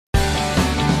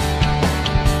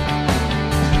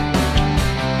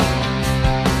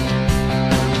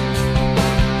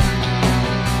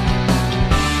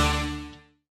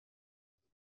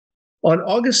On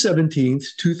August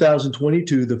 17th,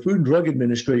 2022, the Food and Drug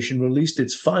Administration released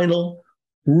its final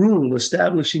rule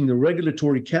establishing the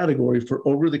regulatory category for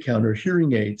over the counter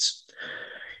hearing aids.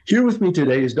 Here with me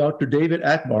today is Dr. David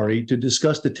Akbari to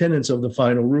discuss the tenets of the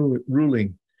final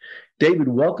ruling. David,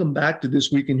 welcome back to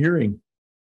This Week in Hearing.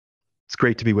 It's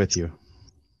great to be with you.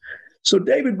 So,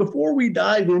 David, before we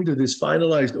dive into this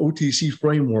finalized OTC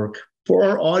framework, for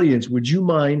our audience, would you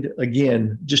mind,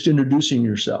 again, just introducing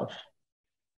yourself?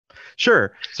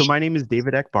 Sure. So my name is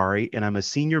David Akbari, and I'm a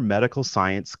senior medical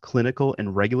science, clinical,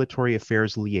 and regulatory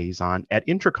affairs liaison at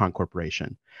Intracon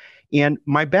Corporation. And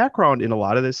my background in a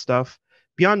lot of this stuff,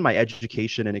 beyond my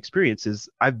education and experiences,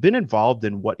 I've been involved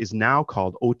in what is now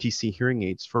called OTC hearing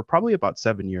aids for probably about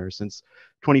 7 years, since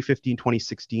 2015,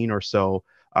 2016 or so,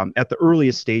 at the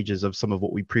earliest stages of some of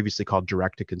what we previously called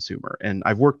direct to consumer. And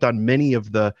I've worked on many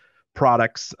of the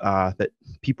products that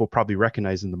people probably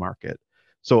recognize in the market.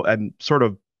 So I'm sort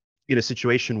of in a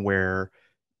situation where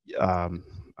I'm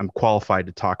qualified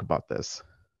to talk about this.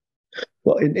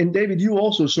 Well, and David, you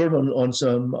also serve on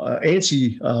some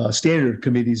ANSI standard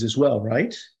committees as well,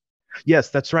 right? Yes,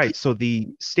 that's right. So the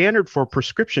standard for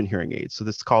prescription hearing aids, so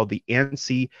this is called the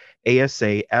ANSI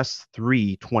ASA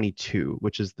S322,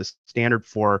 which is the standard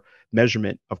for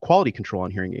measurement of quality control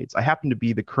on hearing aids. I happen to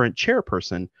be the current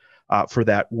chairperson for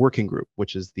that working group,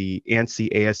 which is the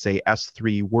ANSI ASA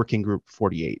S3 Working Group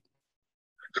 48.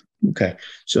 Okay,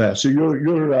 so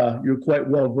you're quite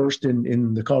well versed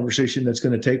in the conversation that's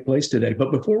going to take place today.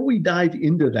 But before we dive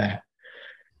into that,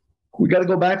 we got to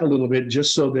go back a little bit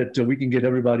just so that we can get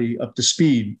everybody up to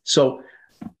speed. So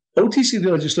OTC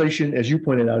legislation, as you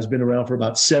pointed out, has been around for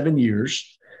about 7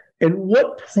 years. And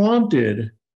what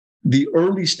prompted the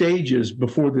early stages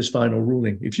before this final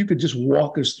ruling? If you could just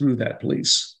walk us through that,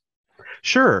 please.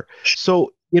 Sure.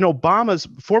 So in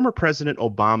former President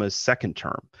Obama's second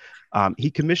term,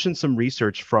 he commissioned some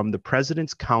research from the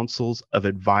President's Councils of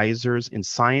Advisors in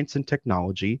Science and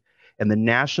Technology and the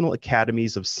National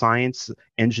Academies of Science,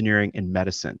 Engineering, and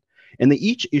Medicine. And they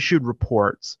each issued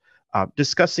reports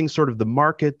discussing sort of the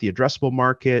market, the addressable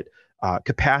market,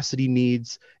 capacity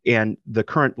needs, and the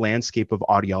current landscape of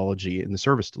audiology and the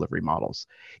service delivery models.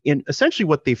 And essentially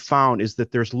what they found is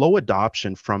that there's low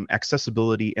adoption from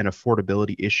accessibility and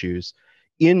affordability issues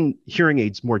in hearing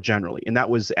aids more generally. And that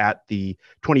was at the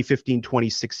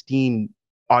 2015-2016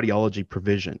 audiology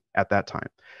provision at that time.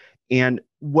 And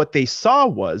what they saw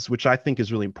was, which I think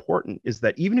is really important, is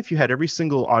that even if you had every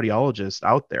single audiologist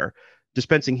out there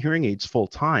dispensing hearing aids full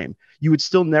time, you would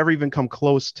still never even come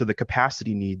close to the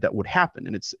capacity need that would happen.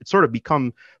 And it's sort of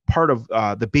become part of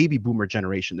the baby boomer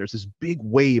generation. There's this big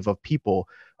wave of people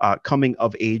coming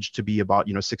of age to be about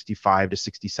 65 to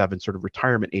 67, sort of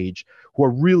retirement age, who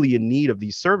are really in need of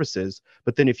these services.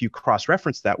 But then if you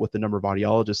cross-reference that with the number of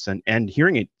audiologists and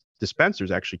hearing aid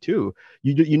dispensers actually too,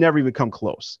 you never even come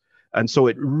close. And so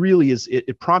it really is,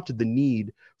 it prompted the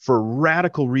need for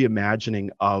radical reimagining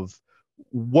of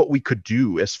what we could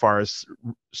do as far as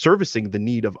servicing the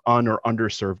need of or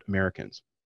underserved Americans.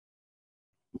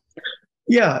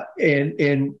 Yeah,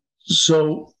 and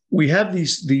so we have the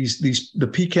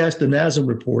PCAST, the NASM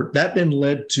report that then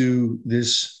led to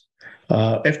this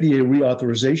FDA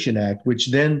Reauthorization Act,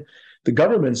 which then the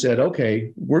government said,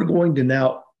 okay, we're going to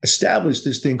now establish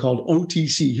this thing called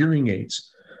OTC hearing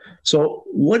aids. So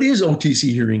what is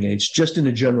OTC hearing aids, just in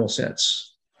a general sense?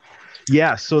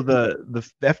 Yeah, so the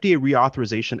FDA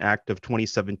Reauthorization Act of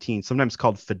 2017, sometimes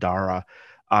called FDARA,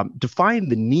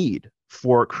 defined the need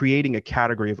for creating a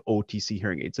category of OTC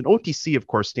hearing aids. And OTC, of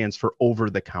course, stands for over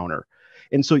the counter.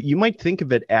 And so you might think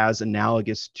of it as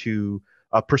analogous to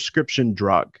a prescription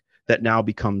drug that now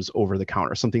becomes over the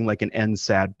counter, something like an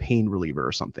NSAID pain reliever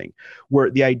or something, where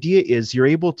the idea is you're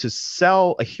able to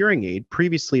sell a hearing aid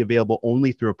previously available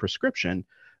only through a prescription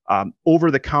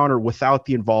over the counter without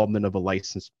the involvement of a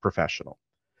licensed professional.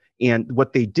 And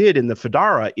what they did in the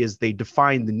FDARA is they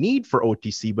defined the need for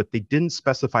OTC, but they didn't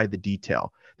specify the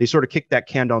detail. They sort of kicked that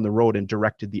can down the road and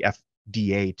directed the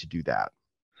FDA to do that.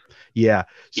 Yeah.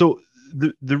 So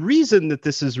the reason that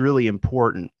this is really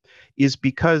important is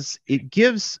because it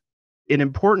gives an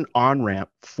important on-ramp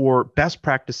for best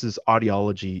practices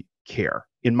audiology care,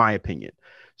 in my opinion.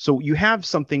 So you have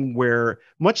something where,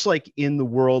 much like in the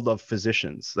world of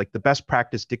physicians, like the best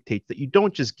practice dictates that you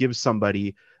don't just give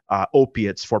somebody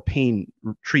opiates for pain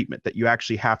treatment, that you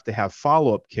actually have to have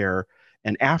follow-up care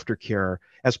and aftercare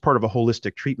as part of a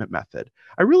holistic treatment method.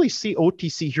 I really see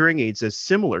OTC hearing aids as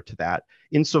similar to that,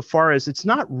 insofar as it's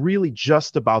not really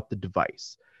just about the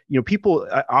device. People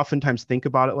oftentimes think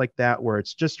about it like that, where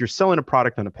it's just you're selling a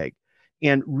product on a peg.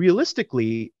 And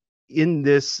realistically, in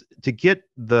this, to get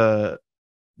the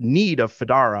need of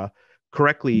FDARA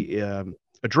correctly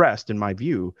addressed, in my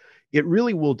view, it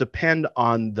really will depend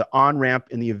on the on-ramp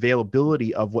and the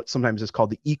availability of what sometimes is called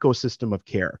the ecosystem of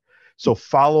care. So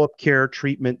follow-up care,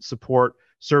 treatment, support,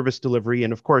 service delivery,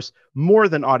 and of course, more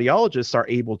than audiologists are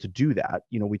able to do that.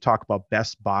 You know, we talk about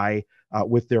Best Buy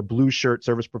with their blue shirt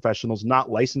service professionals,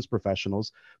 not licensed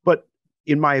professionals. But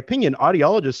in my opinion,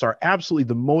 audiologists are absolutely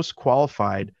the most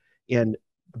qualified and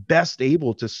best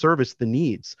able to service the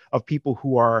needs of people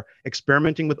who are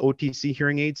experimenting with OTC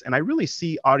hearing aids. And I really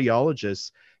see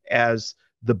audiologists as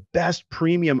the best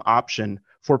premium option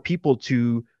for people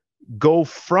to go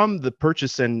from the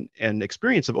purchase and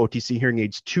experience of OTC hearing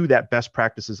aids to that best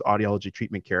practices audiology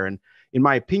treatment care. And in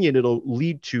my opinion, it'll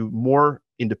lead to more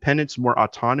independence, more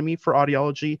autonomy for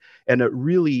audiology, and it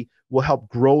really will help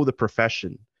grow the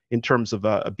profession in terms of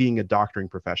being a doctoring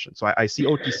profession. So I see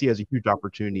OTC as a huge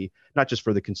opportunity, not just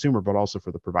for the consumer, but also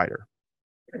for the provider.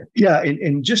 Yeah,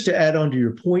 and just to add on to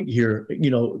your point here, you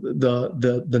know,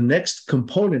 the next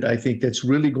component I think that's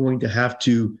really going to have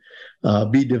to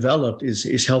be developed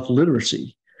is health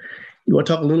literacy. You want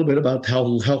to talk a little bit about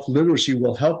how health literacy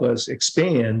will help us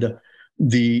expand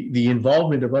the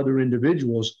involvement of other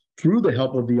individuals through the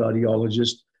help of the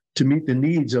audiologist to meet the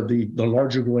needs of the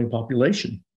larger growing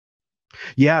population.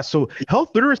 Yeah, so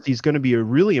health literacy is going to be a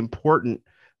really important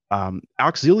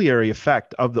auxiliary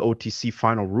effect of the OTC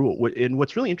final rule. And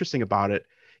what's really interesting about it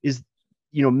is,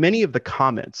 you know, many of the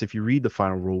comments, if you read the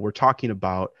final rule, we're talking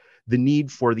about the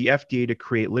need for the FDA to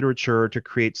create literature, to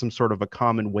create some sort of a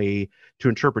common way to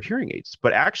interpret hearing aids.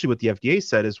 But actually what the FDA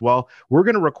said is, well, we're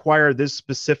going to require this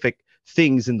specific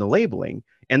things in the labeling,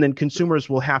 and then consumers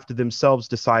will have to themselves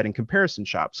decide and comparison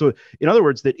shop. So in other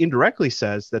words, that indirectly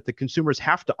says that the consumers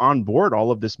have to onboard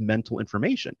all of this mental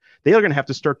information. They are going to have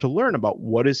to start to learn about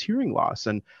what is hearing loss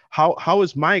and how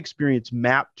is my experience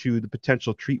mapped to the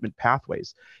potential treatment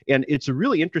pathways. And it's a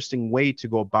really interesting way to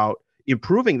go about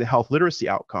improving the health literacy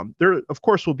outcome. There, of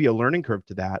course, will be a learning curve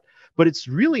to that, but it's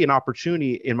really an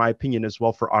opportunity, in my opinion, as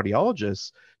well for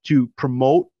audiologists to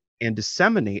promote and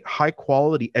disseminate high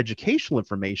quality educational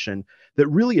information that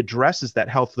really addresses that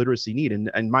health literacy need.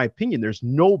 And in my opinion, there's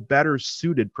no better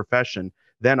suited profession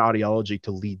than audiology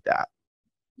to lead that.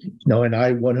 No, and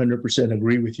I 100%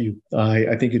 agree with you.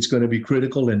 I think it's going to be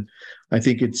critical. And I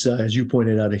think it's, as you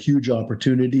pointed out, a huge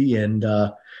opportunity. And,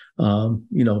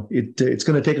 you know, it's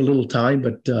going to take a little time,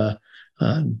 but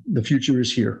the future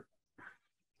is here.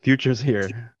 Future's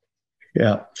here.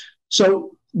 Yeah.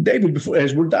 So, David,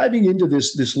 as we're diving into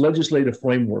this legislative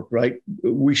framework, right,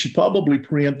 we should probably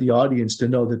preempt the audience to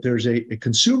know that there's a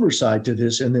consumer side to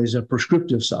this and there's a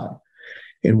prescriptive side.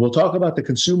 And we'll talk about the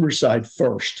consumer side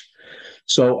first.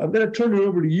 So I'm going to turn it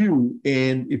over to you.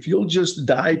 And if you'll just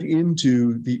dive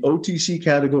into the OTC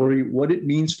category, what it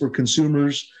means for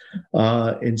consumers,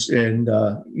 and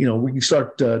you know, we can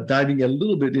start diving a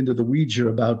little bit into the weeds here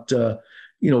about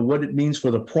you know, what it means for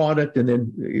the product, and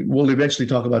then we'll eventually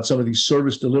talk about some of these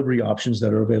service delivery options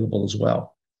that are available as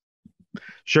well.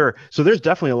 Sure. So there's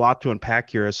definitely a lot to unpack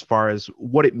here as far as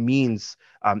what it means,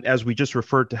 as we just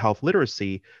referred to health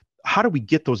literacy. How do we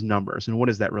get those numbers and what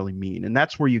does that really mean? And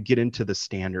that's where you get into the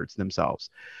standards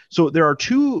themselves. So there are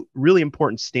two really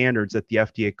important standards that the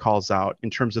FDA calls out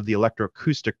in terms of the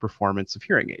electroacoustic performance of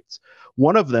hearing aids.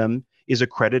 One of them is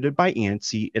accredited by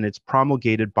ANSI, and it's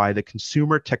promulgated by the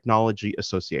Consumer Technology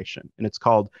Association. And it's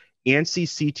called ANSI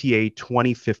CTA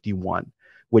 2051,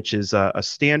 which is a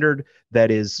standard that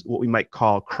is what we might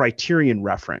call criterion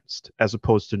referenced as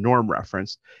opposed to norm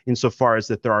referenced, insofar as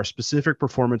that there are specific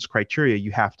performance criteria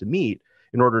you have to meet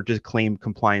in order to claim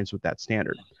compliance with that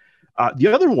standard.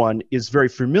 The other one is very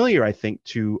familiar, I think,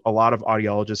 to a lot of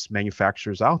audiologists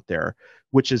manufacturers out there,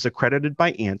 which is accredited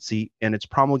by ANSI, and it's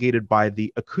promulgated by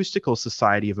the Acoustical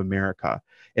Society of America,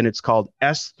 and it's called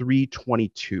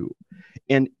S322.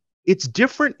 And it's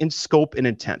different in scope and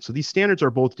intent. So these standards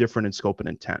are both different in scope and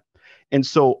intent. And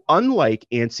so unlike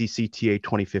ANSI CTA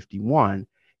 2051,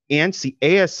 ANSI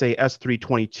ASA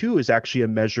S322 is actually a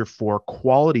measure for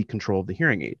quality control of the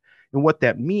hearing aid. And what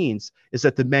that means is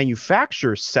that the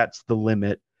manufacturer sets the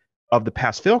limit of the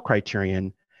pass-fail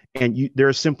criterion, and there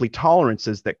are simply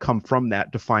tolerances that come from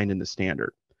that defined in the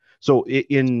standard. So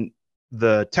in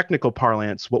the technical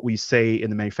parlance, what we say in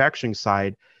the manufacturing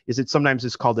side is it sometimes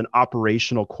is called an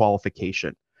operational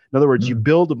qualification. In other words, you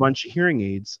build a bunch of hearing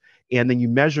aids and then you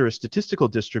measure a statistical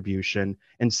distribution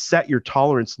and set your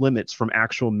tolerance limits from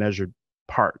actual measured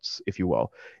parts, if you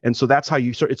will. And so that's how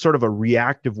it's sort of a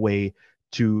reactive way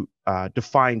to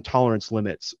define tolerance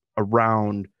limits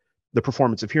around the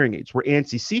performance of hearing aids. Where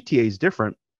ANSI CTA is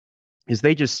different, is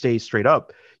they just stay straight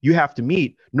up. You have to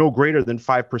meet no greater than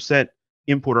 5%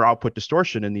 input or output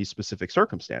distortion in these specific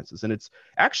circumstances. And it's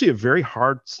actually a very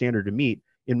hard standard to meet.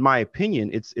 In my opinion,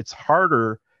 it's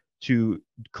harder to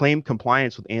claim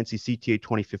compliance with ANSI CTA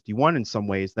 2051 in some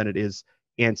ways than it is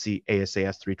ANSI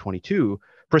ASAS 322,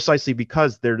 precisely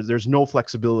because there's no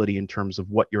flexibility in terms of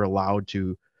what you're allowed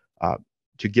to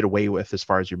get away with as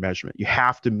far as your measurement. You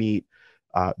have to meet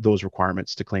those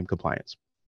requirements to claim compliance.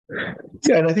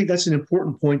 Yeah, and I think that's an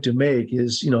important point to make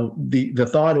is, the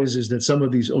thought is that some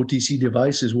of these OTC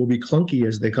devices will be clunky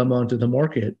as they come onto the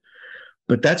market,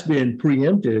 but that's been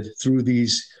preempted through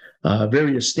these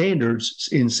various standards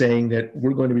in saying that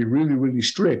we're going to be really, really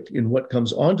strict in what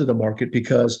comes onto the market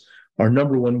because our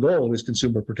number one goal is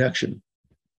consumer protection.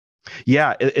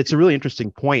 Yeah, it's a really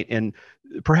interesting point. And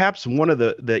perhaps one of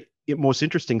the most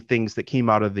interesting things that came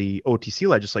out of the OTC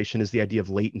legislation is the idea of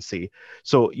latency.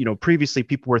 So, previously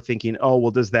people were thinking, oh,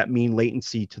 well, does that mean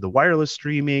latency to the wireless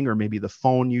streaming or maybe the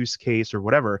phone use case or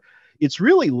whatever? It's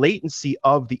really latency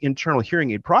of the internal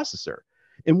hearing aid processor.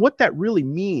 And what that really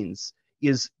means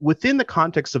is within the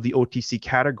context of the OTC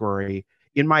category,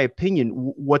 in my opinion,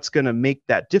 what's going to make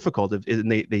that difficult,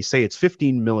 and they say it's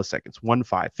 15 milliseconds,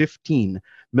 15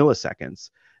 milliseconds.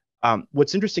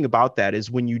 What's interesting about that is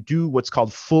when you do what's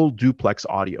called full duplex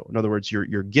audio. In other words,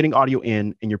 you're getting audio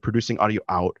in and you're producing audio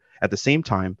out at the same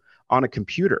time on a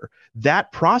computer.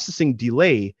 That processing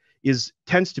delay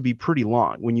tends to be pretty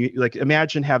long. When you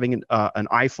imagine having an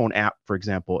iPhone app, for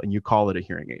example, and you call it a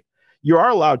hearing aid. You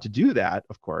are allowed to do that,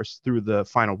 of course, through the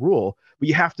final rule, but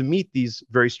you have to meet these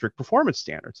very strict performance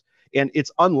standards. And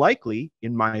it's unlikely,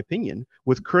 in my opinion,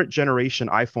 with current generation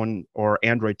iPhone or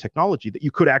Android technology that you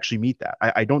could actually meet that.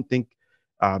 I don't think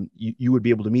you would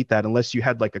be able to meet that unless you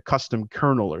had like a custom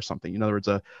kernel or something. In other words,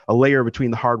 a layer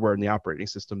between the hardware and the operating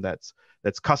system that's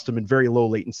custom and very low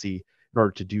latency in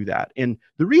order to do that. And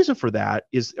the reason for that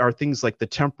are things like the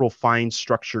temporal fine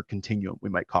structure continuum, we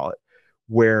might call it,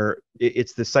 where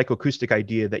it's the psychoacoustic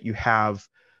idea that you have,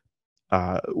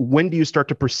 when do you start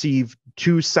to perceive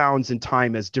two sounds in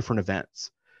time as different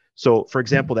events? So for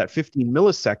example, that 15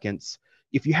 milliseconds,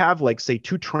 if you have say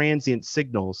two transient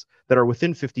signals that are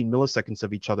within 15 milliseconds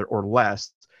of each other or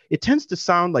less, it tends to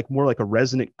sound more like a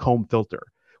resonant comb filter.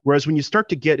 Whereas when you start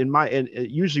to get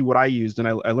usually what I used, and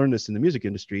I learned this in the music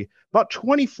industry, about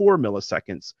 24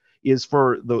 milliseconds is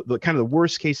for the kind of the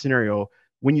worst case scenario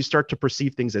when you start to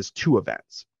perceive things as two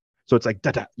events. So it's like,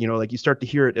 da-da, you start to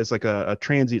hear it as like a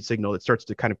transient signal that starts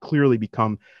to kind of clearly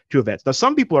become two events. Now,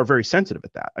 some people are very sensitive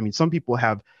at that. I mean, some people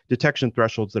have detection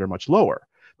thresholds that are much lower,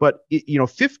 but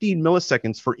 15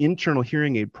 milliseconds for internal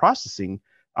hearing aid processing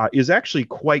is actually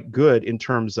quite good in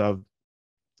terms of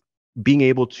being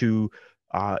able to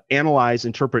analyze,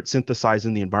 interpret, synthesize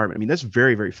in the environment. I mean, that's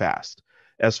very, very fast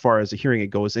as far as the hearing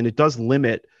aid goes. And it does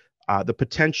limit the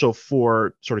potential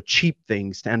for sort of cheap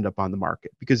things to end up on the market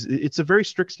because it's a very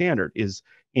strict standard is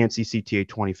ANSI CTA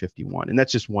 2051. And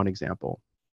that's just one example.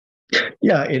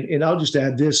 Yeah. And I'll just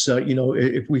add this,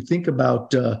 if we think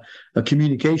about a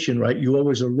communication, right, you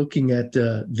always are looking at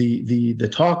the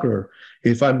talker,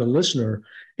 if I'm the listener,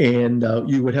 and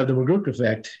you would have the McGurk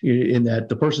effect in that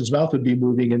the person's mouth would be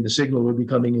moving and the signal would be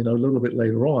coming in a little bit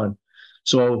later on.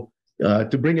 So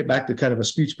to bring it back to kind of a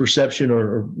speech perception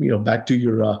or back to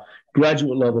your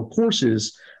graduate level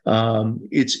courses,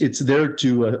 it's there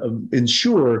to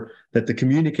ensure that the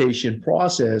communication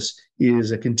process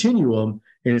is a continuum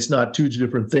and it's not two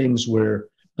different things where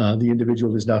the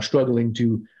individual is now struggling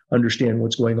to understand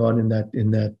what's going on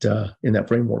in that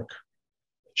framework.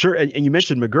 Sure. And you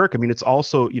mentioned McGurk. I mean, it's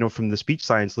also, from the speech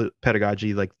science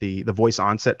pedagogy, like the voice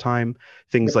onset time,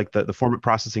 things like the formant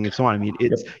processing and so on. I mean,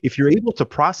 if you're able to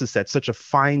process at such a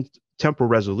fine temporal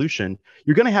resolution,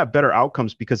 you're going to have better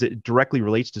outcomes because it directly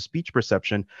relates to speech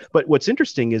perception. But what's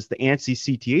interesting is the ANSI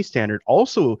CTA standard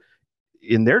also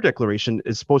in their declaration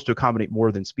is supposed to accommodate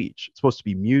more than speech. It's supposed to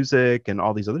be music and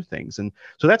all these other things. And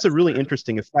so that's a really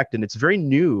interesting effect. And it's very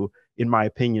new, in my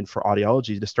opinion, for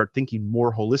audiology to start thinking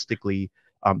more holistically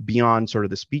beyond sort of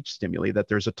the speech stimuli, that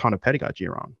there's a ton of pedagogy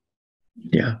around.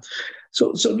 Yeah.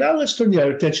 So now let's turn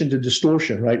our attention to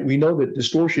distortion, right? We know that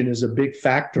distortion is a big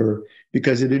factor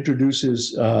because it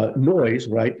introduces noise,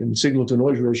 right? And signal to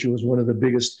noise ratio is one of the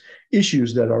biggest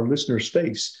issues that our listeners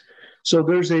face. So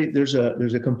there's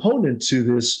a component to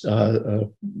this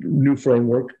new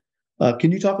framework.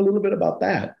 Can you talk a little bit about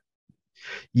that?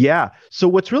 Yeah. So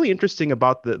what's really interesting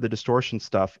about the distortion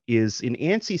stuff is in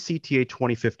ANSI CTA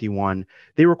 2051,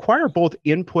 they require both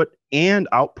input and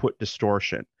output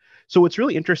distortion. So what's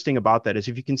really interesting about that is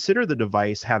if you consider the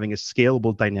device having a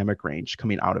scalable dynamic range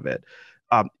coming out of it,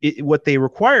 what they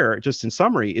require, just in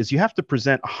summary, is you have to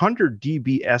present 100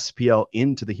 dB SPL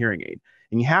into the hearing aid,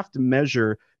 and you have to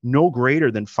measure no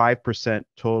greater than 5%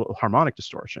 total harmonic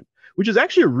distortion, which is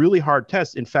actually a really hard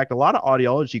test. In fact, a lot of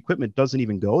audiology equipment doesn't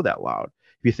even go that loud.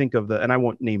 If you think of and I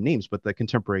won't name names, but the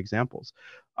contemporary examples,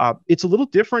 it's a little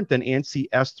different than ANSI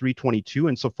S322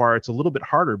 insofar it's a little bit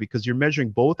harder because you're measuring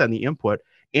both on the input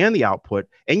and the output,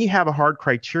 and you have a hard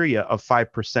criteria of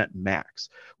 5% max.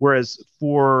 Whereas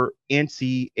for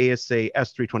ANSI ASA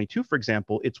S322, for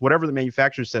example, it's whatever the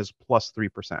manufacturer says plus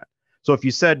 3%. So if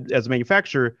you said as a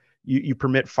manufacturer, you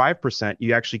permit 5%,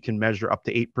 you actually can measure up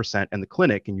to 8% in the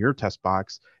clinic in your test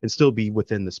box and still be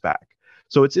within the spec.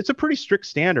 So it's a pretty strict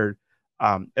standard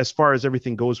as far as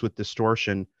everything goes with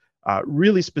distortion.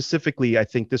 Really specifically, I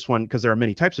think this one, because there are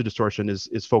many types of distortion,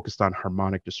 is focused on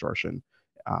harmonic distortion,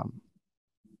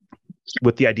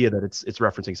 with the idea that it's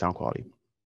referencing sound quality.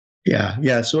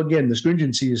 Yeah. So again, the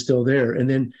stringency is still there. And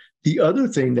then the other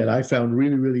thing that I found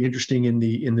really, really interesting in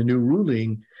the new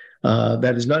ruling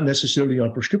that is not necessarily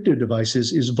on prescriptive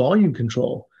devices is volume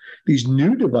control. These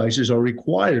new devices are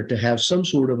required to have some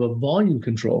sort of a volume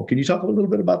control. Can you talk a little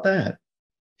bit about that?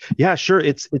 Yeah, sure.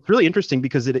 It's really interesting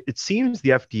because it seems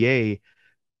the FDA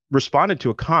responded to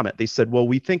a comment. They said, well,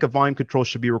 we think a volume control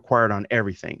should be required on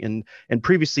everything. And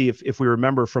previously, if we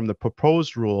remember from the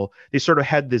proposed rule, they sort of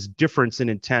had this difference in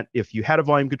intent. If you had a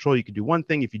volume control, you could do one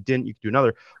thing. If you didn't, you could do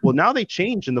another. Well, now they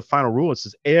changed in the final rule. It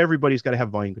says everybody's got to have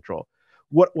volume control.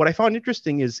 What I found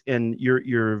interesting is in your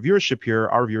viewership here,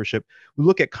 our viewership, we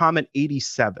look at comment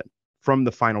 87 from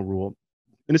the final rule.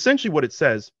 And essentially what it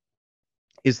says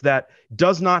is that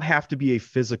does not have to be a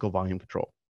physical volume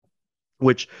control,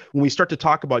 which when we start to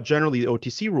talk about generally the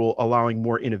OTC rule allowing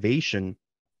more innovation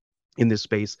in this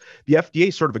space, the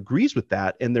FDA sort of agrees with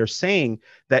that. And they're saying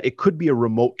that it could be a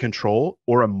remote control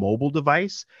or a mobile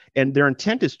device. And their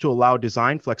intent is to allow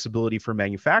design flexibility for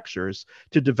manufacturers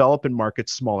to develop and market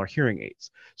smaller hearing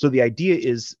aids. So the idea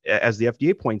is, as the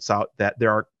FDA points out, that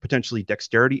there are potentially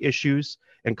dexterity issues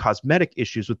and cosmetic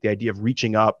issues with the idea of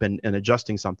reaching up and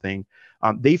adjusting something.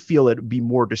 They feel it would be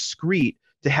more discreet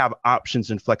to have options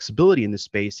and flexibility in this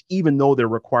space, even though they're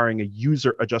requiring a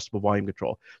user adjustable volume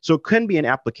control. So it can be an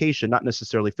application, not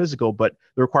necessarily physical, but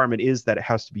the requirement is that it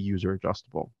has to be user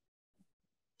adjustable.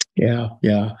 Yeah.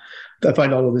 I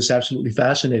find all of this absolutely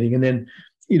fascinating. And then,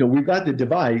 we've got the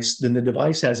device, then the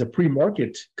device has a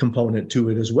pre-market component to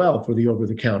it as well for the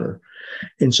over-the-counter.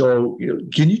 And so,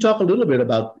 can you talk a little bit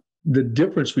about the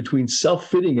difference between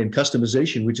self-fitting and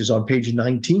customization, which is on page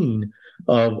 19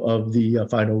 of the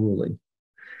final ruling?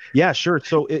 Yeah, sure.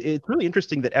 So it's really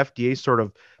interesting that FDA sort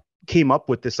of came up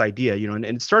with this idea, and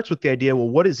it starts with the idea, well,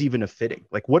 what is even a fitting?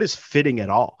 Like, what is fitting at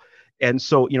all? And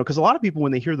so, because a lot of people,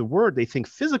 when they hear the word, they think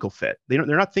physical fit. They're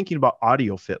not thinking about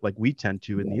audio fit like we tend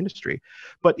to in the industry.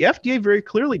 But the FDA very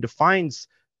clearly defines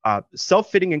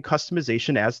self-fitting and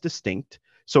customization as distinct.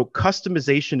 So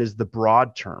customization is the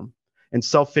broad term, and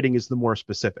self-fitting is the more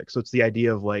specific. So it's the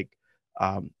idea of like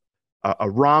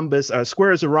a rhombus, a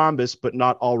square is a rhombus, but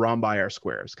not all rhombi are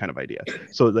squares kind of idea.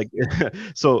 So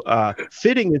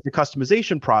fitting is the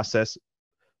customization process,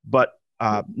 but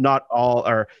not all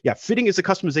are, fitting is a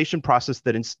customization process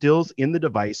that instills in the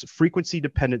device frequency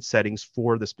dependent settings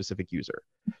for the specific user.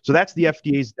 So that's the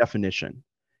FDA's definition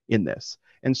in this.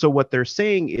 And so what they're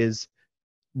saying is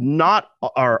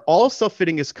all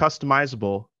self-fitting is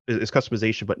customizable, is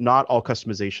customization, but not all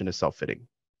customization is self-fitting.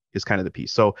 Is kind of the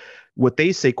piece. So what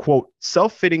they say, quote,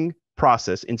 self-fitting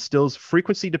process instills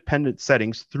frequency-dependent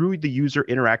settings through the user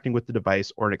interacting with the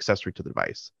device or an accessory to the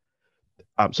device.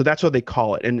 So that's what they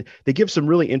call it. And they give some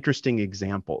really interesting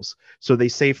examples. So they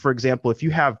say, for example, if you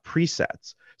have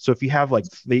presets, so if you have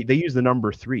they use the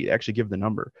number 3, they actually give the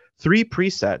number 3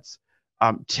 presets,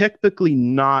 typically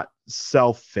not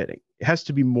self-fitting. It has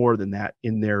to be more than that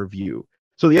in their view.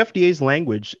 So the FDA's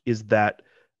language is that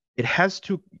it has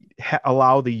to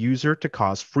allow the user to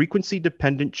cause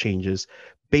frequency-dependent changes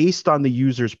based on the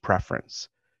user's preference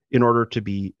in order to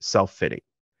be self-fitting.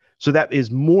 So that is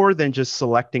more than just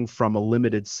selecting from a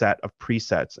limited set of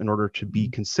presets in order to be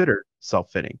considered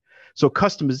self-fitting. So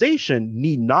customization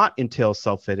need not entail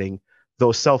self-fitting,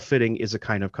 though self-fitting is a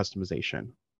kind of customization.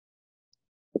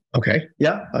 Okay.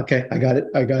 Yeah. Okay. I got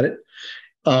it.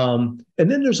 And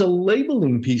then there's a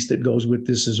labeling piece that goes with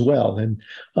this as well. And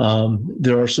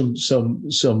there are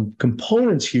some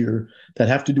components here that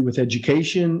have to do with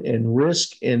education and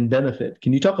risk and benefit.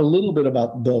 Can you talk a little bit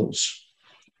about those?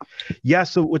 Yeah.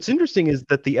 So what's interesting is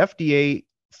that the FDA,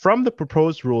 from the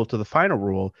proposed rule to the final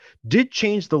rule, did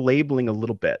change the labeling a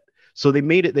little bit. So they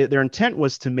made it, their intent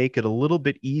was to make it a little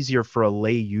bit easier for a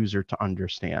lay user to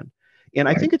understand. And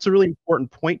I think it's a really important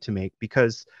point to make,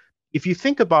 because if you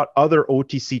think about other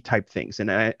OTC type things,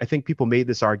 and I think people made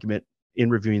this argument in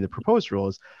reviewing the proposed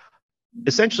rules,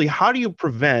 essentially, how do you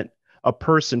prevent a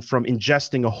person from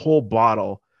ingesting a whole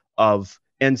bottle of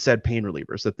NSAID pain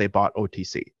relievers that they bought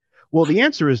OTC? Well, the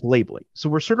answer is labeling. So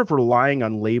we're sort of relying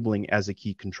on labeling as a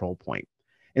key control point.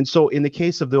 And so in the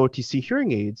case of the OTC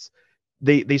hearing aids,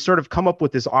 they sort of come up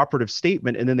with this operative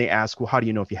statement, and then they ask, well, how do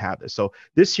you know if you have this? So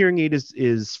this hearing aid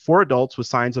is for adults with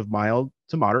signs of mild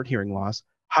to moderate hearing loss.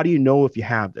 How do you know if you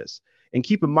have this? And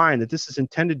keep in mind that this is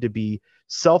intended to be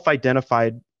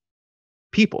self-identified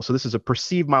people. So this is a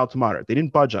perceived mild to moderate. They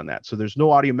didn't budge on that. So there's no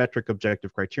audiometric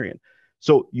objective criterion.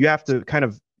 So you have to kind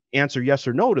of answer yes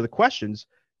or no to the questions.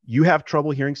 You have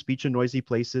trouble hearing speech in noisy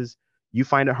places. You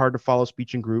find it hard to follow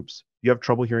speech in groups. You have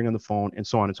trouble hearing on the phone, and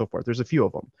so on and so forth. There's a few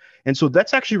of them. And so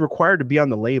that's actually required to be on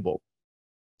the label.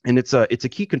 And it's a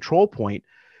key control point,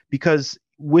 because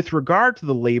with regard to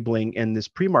the labeling and this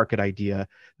pre-market idea,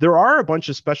 there are a bunch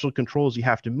of special controls you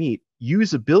have to meet,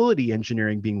 usability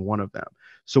engineering being one of them.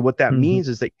 So what that means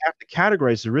is that you have to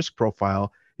categorize the risk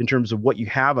profile in terms of what you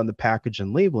have on the package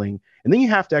and labeling, and then you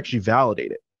have to actually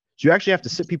validate it. So you actually have to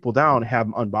sit people down, have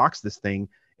them unbox this thing,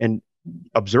 and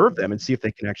observe them and see if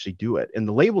they can actually do it. And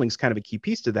the labeling is kind of a key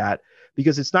piece to that,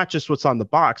 because it's not just what's on the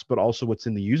box, but also what's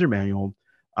in the user manual,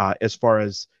 as far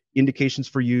as indications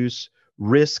for use,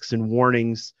 risks and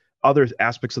warnings, other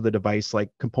aspects of the device, like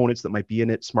components that might be in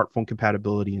it, smartphone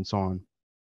compatibility, and so on.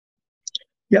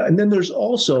 Yeah, and then there's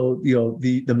also,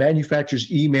 the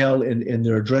manufacturer's email and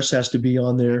their address has to be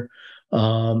on there.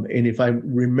 And if I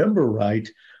remember right,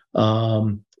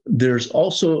 there's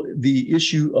also the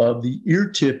issue of the ear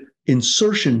tip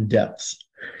insertion depth.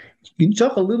 Can you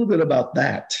talk a little bit about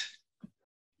that?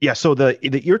 Yeah, so the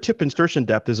ear tip insertion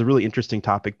depth is a really interesting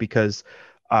topic, because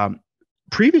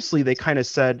previously they kind of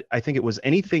said, I think it was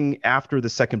anything after the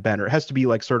second bend, or it has to be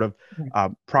like sort of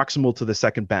proximal to the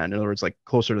second bend. In other words, like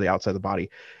closer to the outside of the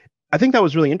body. I think that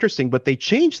was really interesting, but they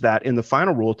changed that in the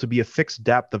final rule to be a fixed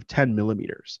depth of 10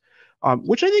 millimeters,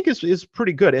 which I think is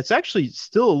pretty good. It's actually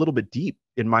still a little bit deep,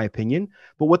 in my opinion,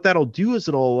 but what that'll do is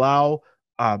it'll allow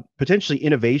potentially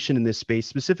innovation in this space,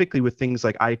 specifically with things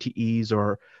like ITEs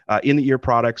or in the ear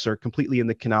products, or completely in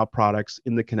the canal products,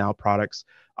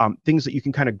 things that you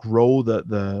can kind of grow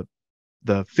the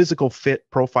physical fit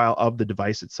profile of the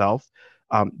device itself.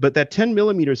 But that 10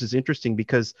 millimeters is interesting,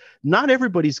 because not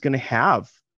everybody's going to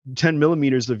have 10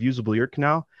 millimeters of usable ear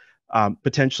canal.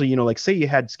 Potentially, like say you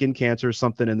had skin cancer or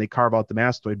something and they carve out the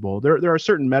mastoid bowl. There are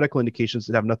certain medical indications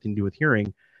that have nothing to do with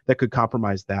hearing that could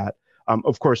compromise that.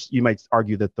 Of course, you might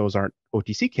argue that those aren't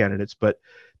OTC candidates, but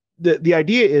the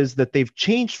idea is that they've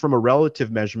changed from a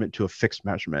relative measurement to a fixed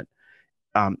measurement,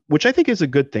 which I think is a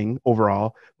good thing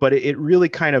overall, but it really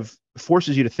kind of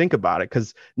forces you to think about it,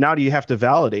 because now do you have to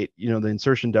validate, the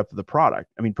insertion depth of the product?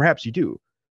 I mean, perhaps you do.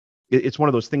 It's one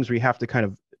of those things where you have to kind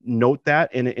of note that,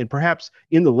 and perhaps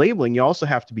in the labeling, you also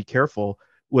have to be careful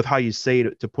with how you say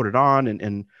to put it on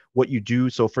and what you do.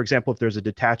 So for example, if there's a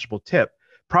detachable tip,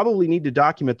 probably need to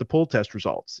document the pull test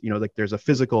results. Like there's a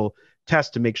physical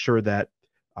test to make sure that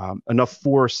enough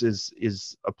force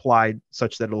is applied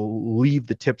such that it'll leave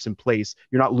the tips in place.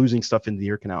 You're not losing stuff in the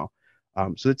ear canal.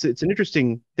 So it's an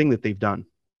interesting thing that they've done.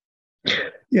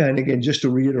 Yeah, and again, just to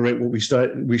reiterate what we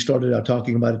started out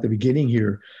talking about at the beginning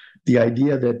here, the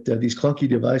idea that these clunky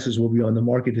devices will be on the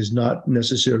market is not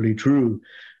necessarily true.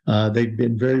 They've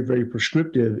been very, very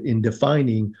prescriptive in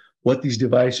defining what these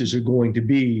devices are going to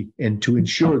be, and to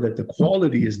ensure that the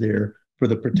quality is there for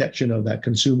the protection of that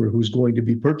consumer who's going to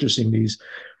be purchasing these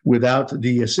without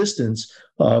the assistance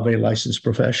of a licensed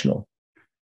professional.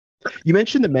 You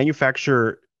mentioned the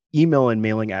manufacturer email and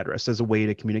mailing address as a way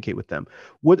to communicate with them.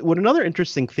 What another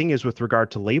interesting thing is with regard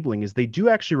to labeling is they do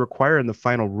actually require in the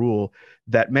final rule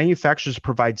that manufacturers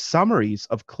provide summaries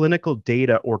of clinical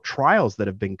data or trials that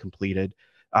have been completed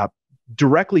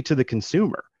directly to the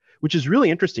consumer, which is really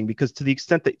interesting, because to the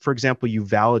extent that, for example, you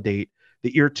validate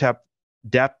the ear tip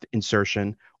depth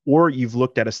insertion, or you've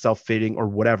looked at a self-fitting or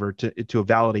whatever to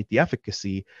validate the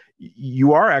efficacy,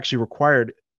 you are actually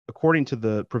required, according to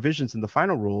the provisions in the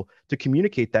final rule, to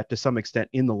communicate that to some extent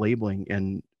in the labeling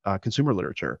and consumer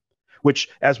literature, which,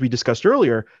 as we discussed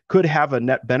earlier, could have a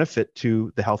net benefit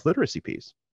to the health literacy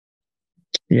piece.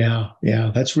 Yeah,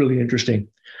 that's really interesting.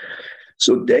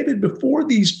 So, David, before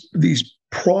these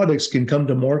products can come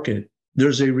to market,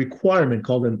 there's a requirement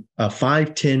called a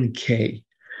 510K.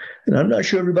 And I'm not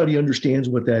sure everybody understands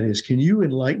what that is. Can you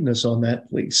enlighten us on that,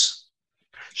 please?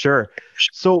 Sure.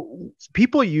 So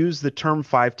people use the term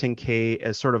 510K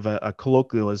as sort of a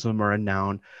colloquialism or a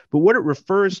noun, but what it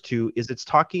refers to is it's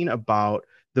talking about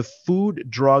the Food,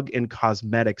 Drug, and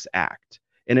Cosmetics Act.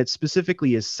 And it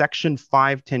specifically is Section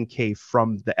 510K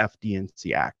from the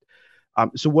FD&C Act.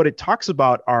 So what it talks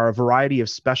about are a variety of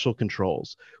special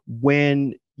controls.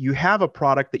 When you have a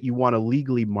product that you want to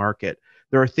legally market,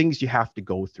 there are things you have to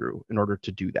go through in order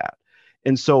to do that.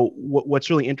 And so what's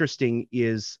really interesting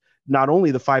is not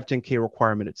only the 510K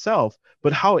requirement itself,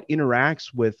 but how it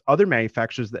interacts with other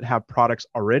manufacturers that have products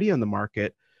already on the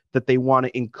market that they want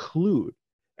to include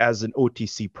as an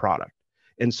OTC product.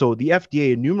 And so the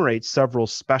FDA enumerates several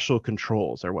special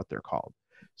controls, are what they're called.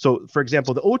 So, for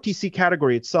example, the OTC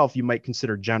category itself, you might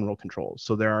consider general controls.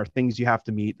 So there are things you have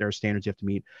to meet, there are standards you have to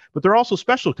meet, but there are also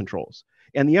special controls.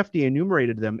 And the FDA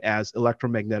enumerated them as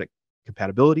electromagnetic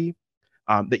compatibility,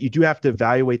 that you do have to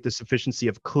evaluate the sufficiency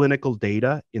of clinical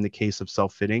data in the case of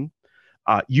self-fitting,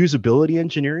 usability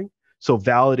engineering. So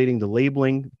validating the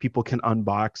labeling, people can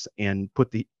unbox and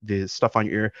put the stuff on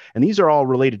your ear. And these are all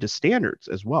related to standards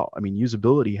as well. I mean,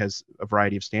 usability has a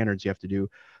variety of standards you have to do.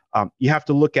 You have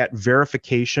to look at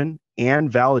verification and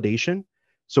validation.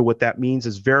 So what that means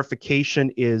is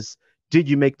verification is, did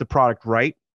you make the product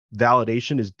right?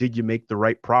 Validation is, did you make the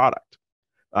right product?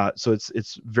 So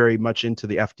it's very much into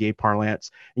the FDA parlance.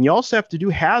 And you also have to do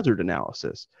hazard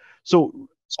analysis. So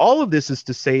all of this is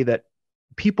to say that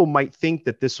people might think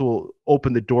that this will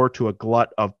open the door to a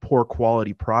glut of poor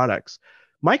quality products.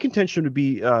 My contention would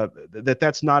be that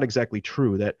that's not exactly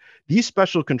true, that these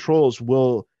special controls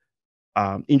will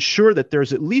ensure that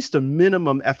there's at least a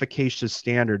minimum efficacious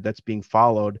standard that's being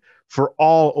followed for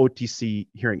all OTC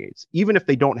hearing aids, even if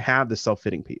they don't have the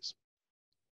self-fitting piece.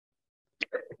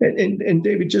 And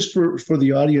David, just for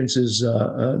the audience's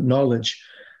knowledge,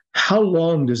 how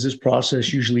long does this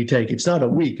process usually take? It's not a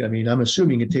week. I mean, I'm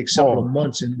assuming it takes several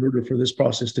months in order for this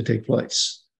process to take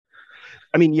place.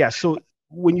 I mean, yes. So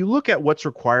when you look at what's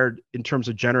required in terms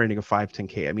of generating a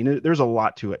 510K, I mean, there's a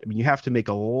lot to it. I mean, you have to make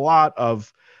a lot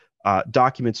of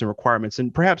documents and requirements.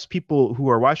 And perhaps people who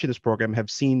are watching this program have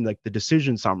seen like the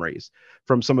decision summaries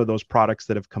from some of those products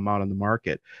that have come out on the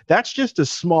market. That's just a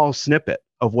small snippet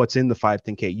of what's in the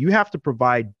 510K. You have to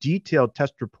provide detailed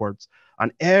test reports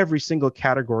on every single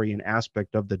category and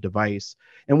aspect of the device.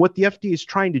 And what the FDA is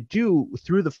trying to do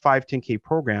through the 510K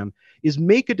program is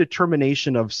make a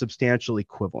determination of substantial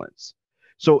equivalence.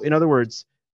 So in other words,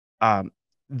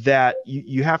 that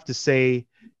you have to say,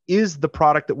 is the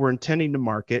product that we're intending to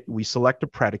market, we select a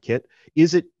predicate,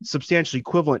 is it substantially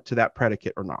equivalent to that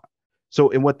predicate or not? So,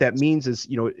 and what that means is,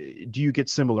 do you get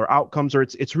similar outcomes, or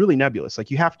it's really nebulous? Like,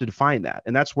 you have to define that.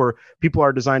 And that's where people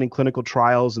are designing clinical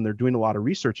trials, and they're doing a lot of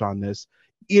research on this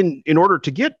in order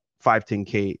to get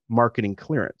 510K marketing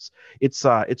clearance. It's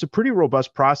a pretty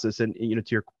robust process. And, to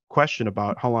your question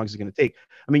about how long is it going to take,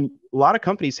 I mean, a lot of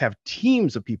companies have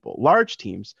teams of people, large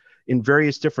teams in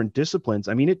various different disciplines.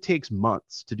 I mean, it takes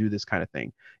months to do this kind of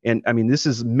thing. And I mean, this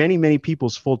is many, many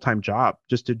people's full-time job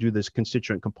just to do this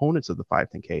constituent components of the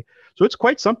 510K. So it's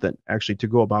quite something actually to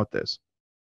go about this.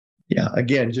 Yeah,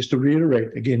 again, just to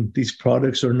reiterate, again, these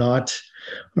products are not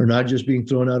just being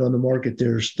thrown out on the market.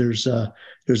 There's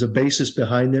a basis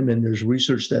behind them, and there's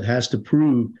research that has to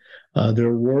prove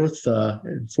their worth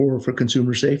for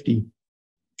consumer safety.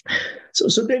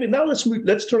 So David, now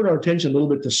let's turn our attention a little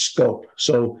bit to scope.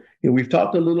 So we've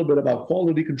talked a little bit about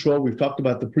quality control. We've talked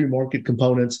about the pre-market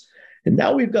components, and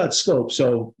now we've got scope.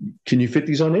 So can you fit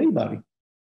these on anybody?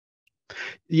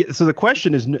 Yeah, so the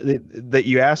question is that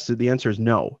you asked, the answer is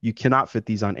no. You cannot fit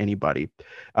these on anybody.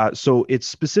 So it's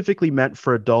specifically meant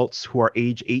for adults who are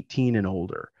age 18 and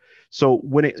older. So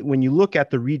when you look at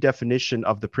the redefinition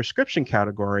of the prescription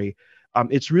category,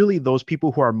 it's really those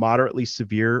people who are moderately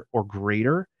severe or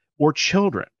greater, or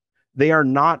children. They are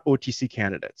not OTC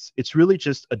candidates. It's really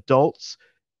just adults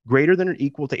greater than or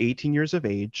equal to 18 years of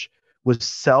age with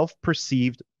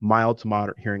self-perceived mild to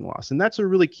moderate hearing loss. And that's a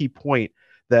really key point,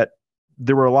 that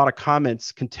there were a lot of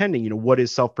comments contending, what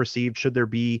is self-perceived? Should there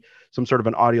be some sort of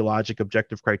an audiologic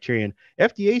objective criterion?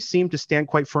 FDA seemed to stand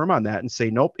quite firm on that and say,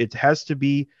 nope, it has to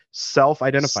be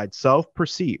self-identified,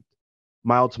 self-perceived,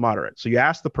 mild to moderate. So you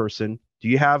ask the person, do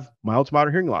you have mild to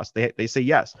moderate hearing loss? They say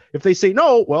yes. If they say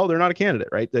no, well, they're not a candidate,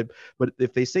 right? But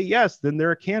if they say yes, then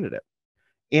they're a candidate.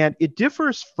 And it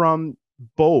differs from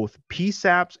both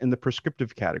PSAPs and the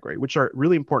prescriptive category, which are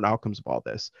really important outcomes of all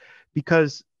this,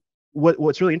 because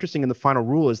what's really interesting in the final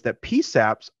rule is that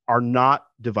PSAPs are not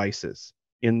devices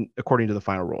according to the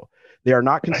final rule. They are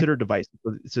not considered devices.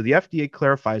 So the FDA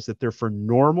clarifies that they're for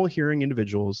normal hearing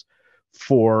individuals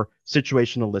for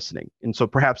situational listening. And so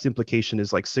perhaps the implication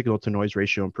is like signal to noise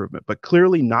ratio improvement, but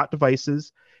clearly not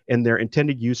devices, and their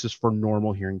intended use is for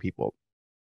normal hearing people.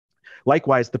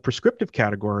 Likewise, the prescriptive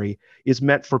category is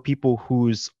meant for people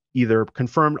whose either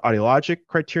confirmed audiologic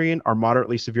criterion are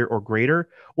moderately severe or greater,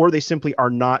 or they simply are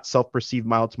not self-perceived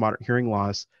mild to moderate hearing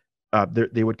loss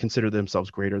they would consider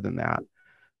themselves greater than that.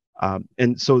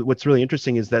 And so what's really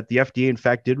interesting is that the FDA, in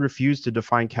fact, did refuse to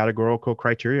define categorical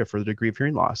criteria for the degree of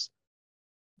hearing loss.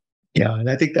 Yeah, and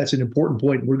I think that's an important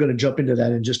point. We're going to jump into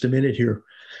that in just a minute here.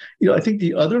 I think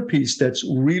the other piece that's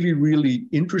really, really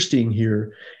interesting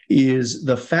here is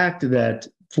the fact that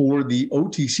for the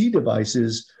OTC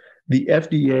devices, the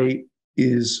FDA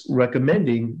is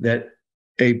recommending that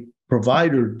a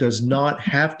provider does not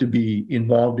have to be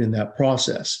involved in that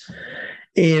process.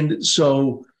 And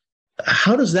so,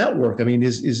 how does that work? I mean,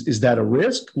 is that a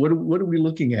risk? What are we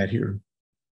looking at here?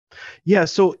 Yeah,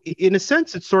 so in a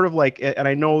sense, it's sort of like, and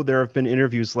I know there have been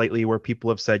interviews lately where people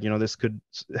have said, this could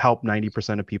help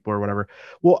 90% of people or whatever.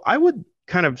 Well, I would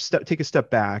kind of take a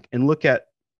step back and look at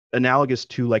analogous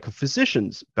to like a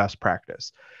physician's best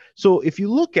practice. So if you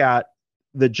look at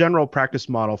the general practice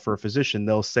model for a physician,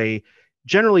 they'll say,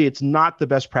 generally, it's not the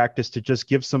best practice to just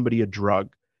give somebody a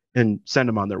drug and send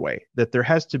them on their way, that there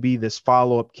has to be this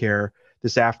follow-up care,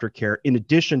 this aftercare, in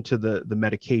addition to the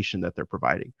medication that they're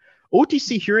providing.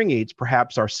 OTC hearing aids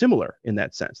perhaps are similar in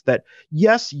that sense, that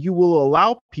yes, you will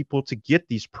allow people to get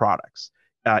these products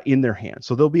in their hands.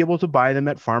 So they'll be able to buy them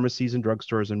at pharmacies and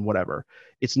drugstores and whatever.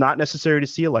 It's not necessary to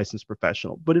see a licensed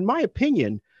professional. But in my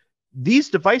opinion, these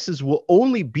devices will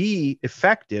only be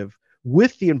effective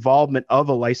with the involvement of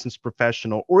a licensed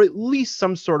professional, or at least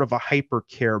some sort of a hyper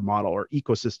care model or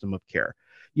ecosystem of care.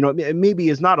 It maybe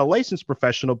is not a licensed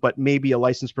professional, but maybe a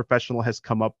licensed professional has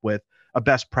come up with a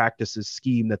best practices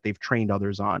scheme that they've trained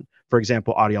others on, for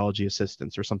example, audiology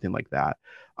assistants or something like that.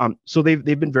 So they've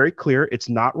been very clear. It's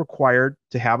not required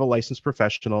to have a licensed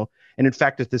professional. And in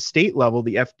fact, at the state level,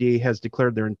 the FDA has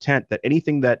declared their intent that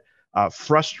anything that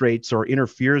frustrates or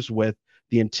interferes with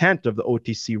the intent of the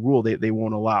OTC rule, they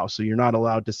won't allow. So you're not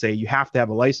allowed to say you have to have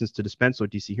a license to dispense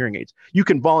OTC hearing aids. You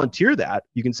can volunteer that.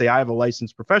 You can say I have a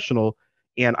licensed professional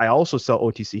and I also sell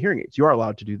OTC hearing aids. You are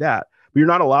allowed to do that, but you're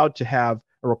not allowed to have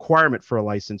a requirement for a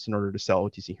license in order to sell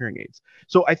OTC hearing aids.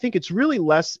 So I think it's really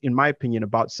less, in my opinion,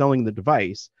 about selling the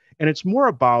device, and it's more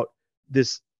about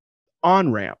this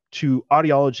on-ramp to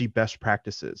audiology best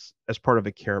practices as part of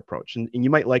a care approach. And you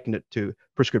might liken it to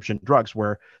prescription drugs,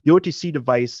 where the OTC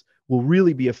device will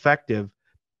really be effective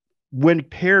when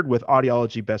paired with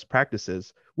audiology best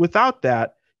practices. Without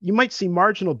that, you might see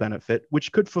marginal benefit,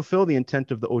 which could fulfill the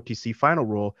intent of the OTC final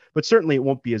rule, but certainly it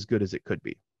won't be as good as it could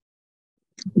be.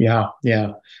 Yeah.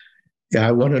 I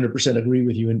 100% agree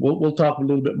with you. And we'll talk a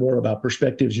little bit more about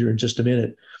perspectives here in just a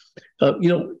minute.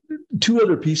 Two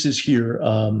other pieces here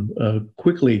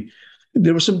quickly.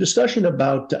 There was some discussion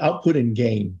about output and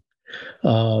gain,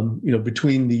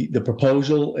 between the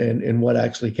proposal and what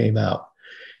actually came out.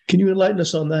 Can you enlighten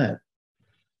us on that?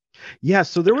 Yeah,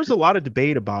 so there was a lot of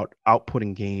debate about output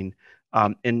and gain.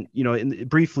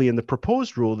 Briefly in the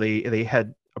proposed rule, they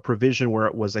had a provision where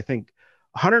it was, I think,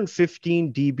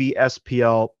 115 dB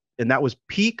SPL, and that was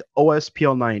peak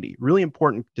OSPL 90. Really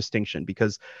important distinction,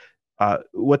 because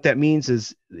what that means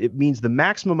is it means the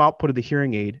maximum output of the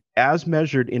hearing aid as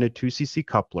measured in a 2cc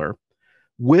coupler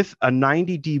with a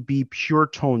 90 dB pure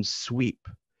tone sweep.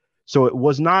 So it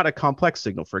was not a complex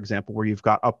signal, for example, where you've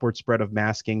got upward spread of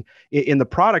masking. In the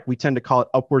product, we tend to call it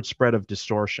upward spread of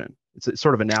distortion. It's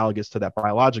sort of analogous to that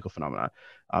biological phenomenon,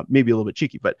 maybe a little bit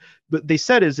cheeky. But they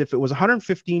said is if it was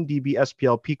 115 dB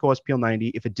SPL, peak OSPL 90,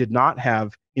 if it did not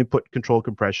have input control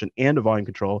compression and a volume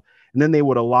control, and then they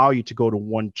would allow you to go to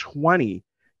 120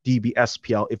 dB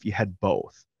SPL if you had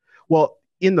both. Well,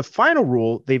 in the final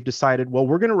rule, they've decided, well,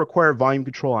 we're going to require volume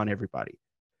control on everybody.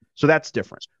 So that's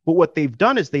different. But what they've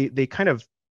done is they kind of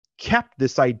kept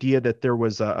this idea that there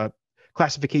was a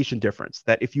classification difference,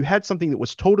 that if you had something that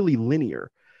was totally linear,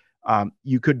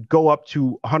 you could go up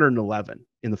to 111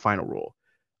 in the final rule.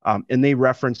 And they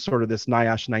reference sort of this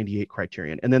NIOSH 98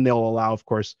 criterion. And then they'll allow, of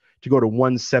course, to go to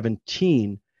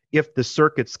 117 if the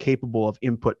circuit's capable of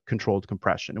input controlled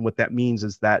compression. And what that means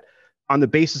is that on the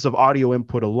basis of audio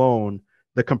input alone,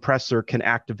 the compressor can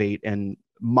activate and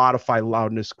modify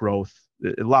loudness growth,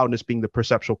 loudness being the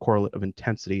perceptual correlate of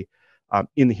intensity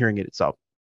in the hearing aid itself.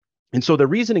 And so the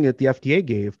reasoning that the FDA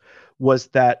gave was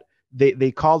that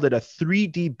they called it a 3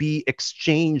 dB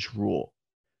exchange rule.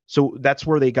 So that's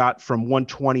where they got from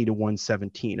 120 to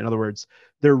 117. In other words,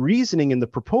 their reasoning in the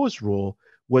proposed rule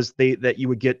was that you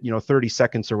would get 30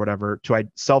 seconds or whatever to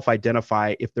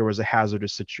self-identify if there was a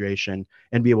hazardous situation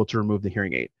and be able to remove the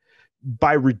hearing aid.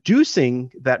 By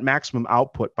reducing that maximum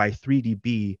output by 3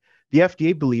 dB, the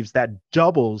FDA believes that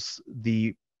doubles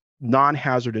the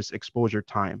non-hazardous exposure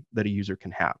time that a user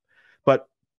can have. But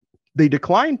they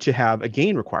declined to have a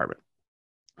gain requirement.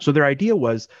 So their idea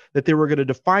was that they were going to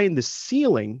define the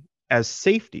ceiling as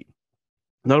safety.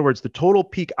 In other words, the total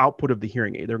peak output of the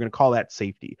hearing aid, they're going to call that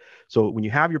safety. So when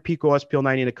you have your Pico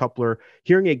SPL90 and a coupler,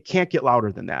 hearing aid can't get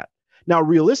louder than that. Now,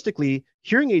 realistically,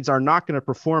 hearing aids are not going to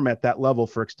perform at that level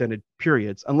for extended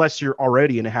periods unless you're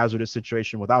already in a hazardous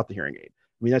situation without the hearing aid.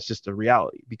 I mean, that's just a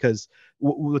reality, because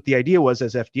what the idea was,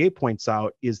 as FDA points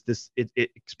out, is this,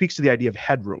 it speaks to the idea of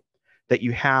headroom, that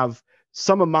you have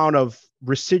some amount of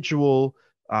residual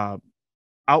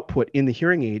output in the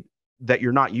hearing aid that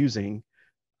you're not using,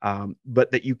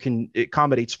 but that it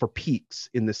accommodates for peaks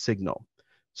in the signal.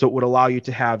 So it would allow you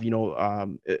to have,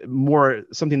 more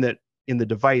something that in the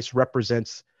device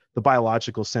represents the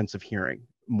biological sense of hearing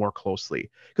more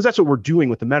closely, because that's what we're doing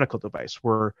with the medical device.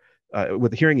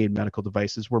 With the hearing aid medical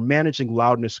devices, we're managing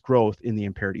loudness growth in the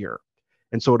impaired ear.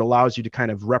 And so it allows you to kind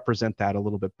of represent that a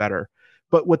little bit better.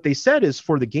 But what they said is,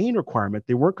 for the gain requirement,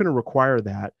 they weren't going to require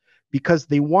that because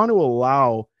they want to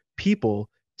allow people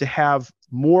to have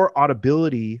more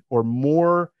audibility or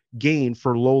more gain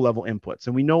for low-level inputs.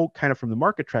 And we know kind of from the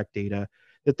market track data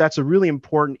that that's a really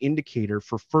important indicator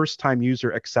for first-time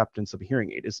user acceptance of a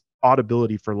hearing aid, is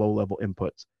audibility for low-level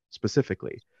inputs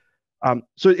specifically.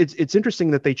 So it's interesting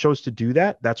that they chose to do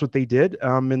that. That's what they did,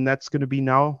 and that's going to be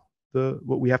now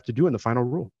what we have to do in the final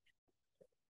rule.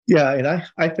 Yeah, and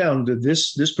I found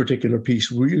this particular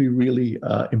piece really, really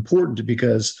important,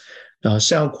 because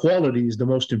sound quality is the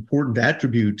most important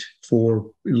attribute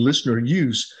for listener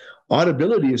use.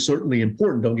 Audibility is certainly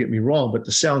important, don't get me wrong, but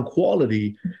the sound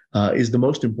quality is the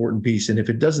most important piece. And if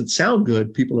it doesn't sound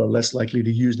good, people are less likely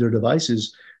to use their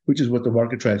devices, which is what the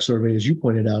Market Track survey, as you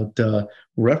pointed out,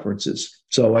 references.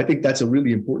 So I think that's a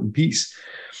really important piece.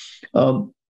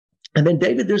 And then,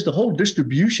 David, there's the whole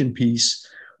distribution piece,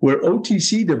 where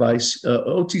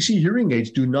OTC hearing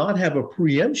aids do not have a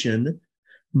preemption,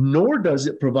 nor does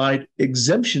it provide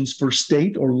exemptions for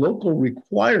state or local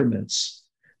requirements.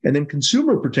 And then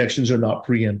consumer protections are not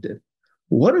preempted.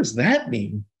 What does that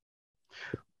mean?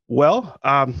 Well,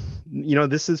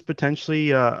 this is potentially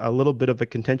a little bit of a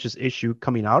contentious issue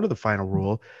coming out of the final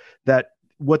rule, that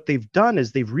what they've done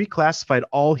is they've reclassified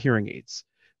all hearing aids,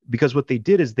 because what they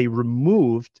did is they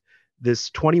removed this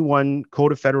 21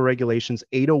 Code of Federal Regulations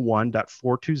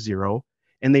 801.420,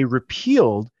 and they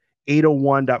repealed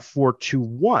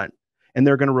 801.421. And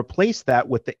they're going to replace that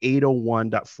with the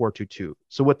 801.422.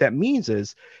 So what that means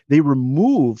is they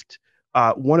removed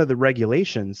one of the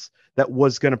regulations that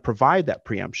was going to provide that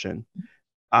preemption.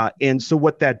 And so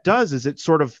what that does is it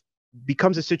sort of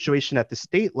becomes a situation at the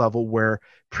state level where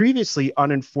previously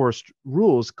unenforced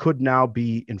rules could now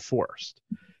be enforced.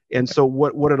 And so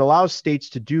what it allows states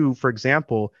to do, for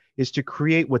example, is to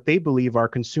create what they believe are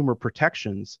consumer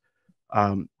protections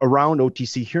around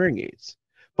OTC hearing aids.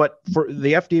 But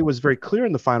the FDA was very clear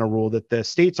in the final rule that the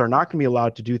states are not going to be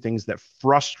allowed to do things that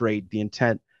frustrate the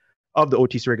intent of the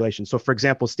OTC regulation. So, for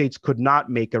example, states could not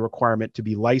make a requirement to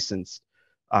be licensed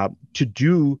to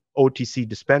do OTC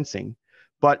dispensing.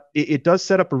 But it does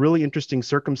set up a really interesting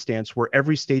circumstance where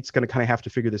every state's going to kind of have to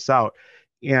figure this out.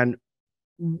 And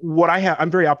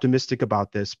I'm very optimistic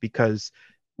about this, because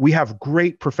we have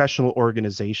great professional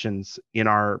organizations in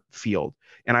our field,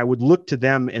 and I would look to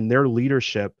them and their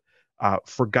leadership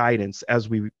for guidance as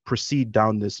we proceed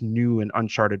down this new and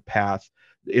uncharted path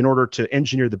in order to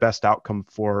engineer the best outcome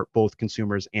for both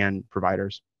consumers and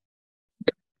providers.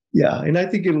 Yeah, and I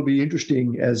think it'll be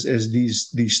interesting as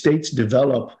these states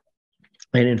develop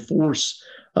and enforce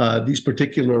these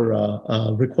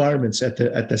particular requirements at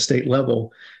the state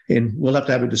level, and we'll have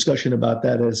to have a discussion about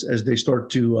that as they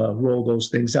start to roll those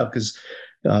things out, because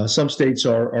some states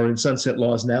are in sunset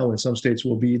laws now, and some states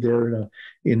will be there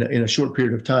in a short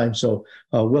period of time. So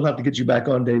we'll have to get you back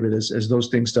on, David, as those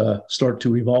things start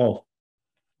to evolve.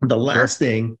 The last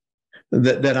thing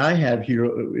that I have here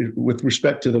with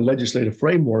respect to the legislative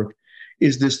framework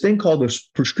is this thing called the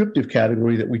prescriptive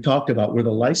category that we talked about, where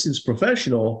the licensed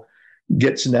professional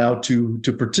gets now to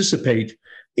participate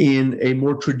in a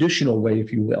more traditional way,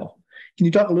 if you will. Can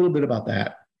you talk a little bit about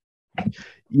that?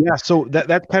 Yeah, so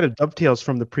that kind of dovetails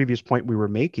from the previous point we were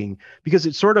making, because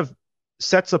it sort of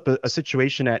sets up a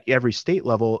situation at every state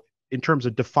level in terms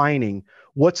of defining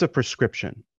what's a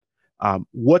prescription,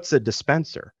 what's a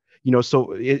dispenser.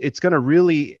 So it's going to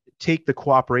really take the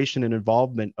cooperation and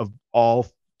involvement of all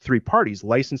three parties: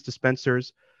 licensed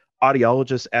dispensers,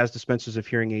 audiologists as dispensers of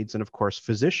hearing aids, and of course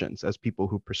physicians as people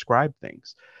who prescribe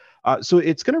things. So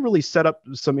it's going to really set up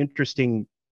some interesting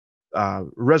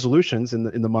resolutions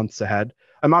in the months ahead.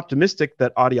 I'm optimistic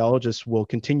that audiologists will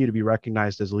continue to be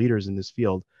recognized as leaders in this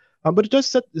field, but it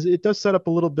does set up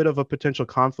a little bit of a potential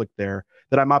conflict there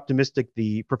that I'm optimistic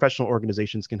the professional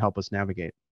organizations can help us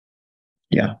navigate.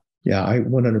 Yeah, I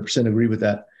 100% agree with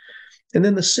that. And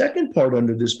then the second part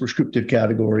under this prescriptive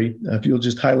category, if you'll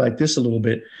just highlight this a little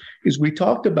bit, is we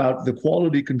talked about the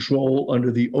quality control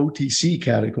under the OTC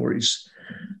categories.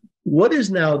 What is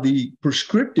now the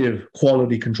prescriptive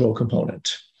quality control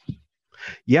component?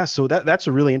 Yeah, so that's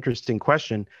a really interesting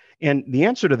question. And the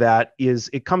answer to that is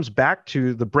it comes back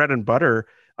to the bread and butter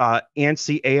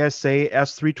ANSI ASA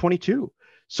S322.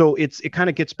 So it kind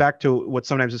of gets back to what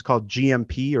sometimes is called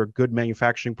GMP, or good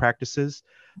manufacturing practices.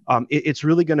 It's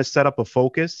really going to set up a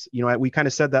focus. We kind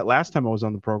of said that last time I was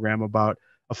on the program about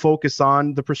a focus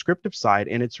on the prescriptive side,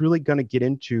 and it's really going to get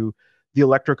into the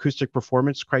electroacoustic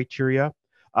performance criteria.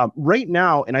 Right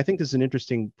now, and I think this is an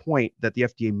interesting point that the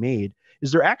FDA made,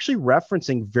 is they're actually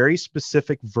referencing very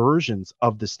specific versions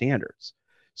of the standards.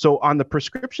 So on the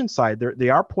prescription side, they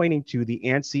are pointing to the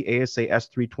ANSI ASA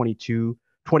S322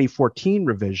 2014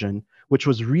 revision, which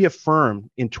was reaffirmed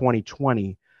in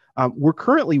 2020. We're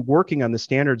currently working on the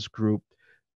standards group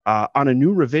on a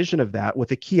new revision of that, with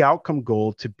a key outcome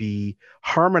goal to be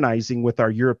harmonizing with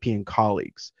our European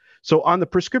colleagues. So on the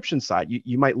prescription side,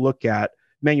 you might look at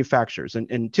manufacturers,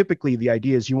 and typically the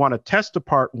idea is you want to test a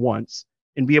part once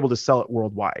and be able to sell it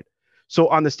worldwide. So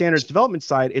on the standards development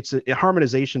side,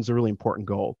 harmonization is a really important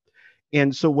goal.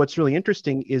 And so what's really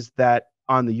interesting is that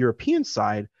on the European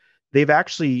side, they've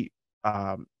actually,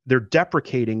 they're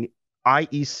deprecating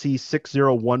IEC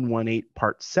 60118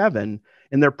 Part 7,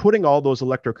 and they're putting all those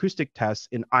electroacoustic tests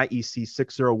in IEC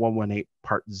 60118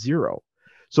 Part 0.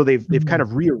 So they've kind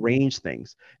of rearranged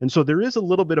things. And so there is a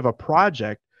little bit of a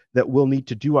project that we'll need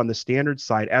to do on the standards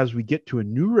side as we get to a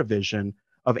new revision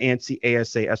of ANSI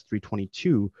ASA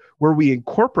S322, where we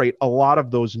incorporate a lot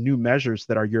of those new measures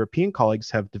that our European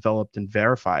colleagues have developed and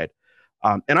verified.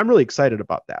 And I'm really excited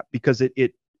about that because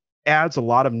it adds a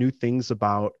lot of new things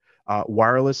about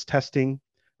wireless testing,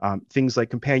 things like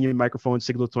companion microphone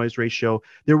signal-to-noise ratio.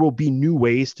 There will be new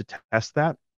ways to test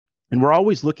that. And we're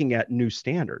always looking at new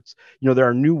standards. There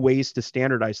are new ways to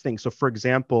standardize things. So for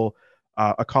example,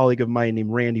 a colleague of mine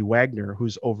named Randy Wagner,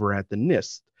 who's over at the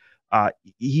NIST,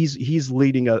 he's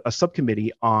leading a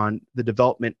subcommittee on the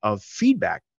development of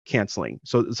feedback canceling.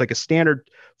 So it's like a standard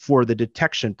for the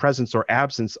detection, presence, or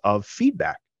absence of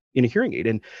feedback in a hearing aid.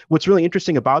 And what's really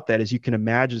interesting about that is you can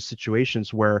imagine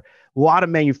situations where a lot of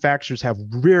manufacturers have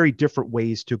very different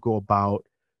ways to go about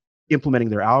implementing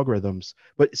their algorithms,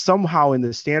 but somehow in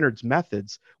the standards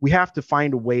methods, we have to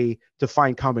find a way to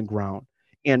find common ground.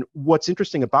 And what's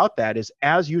interesting about that is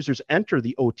as users enter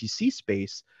the OTC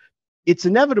space, it's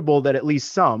inevitable that at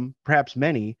least some, perhaps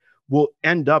many, will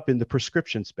end up in the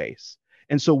prescription space.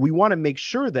 And so we want to make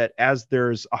sure that as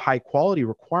there's a high quality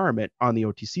requirement on the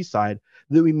OTC side,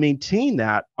 that we maintain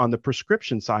that on the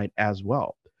prescription side as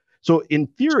well. So in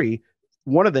theory,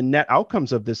 one of the net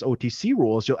outcomes of this OTC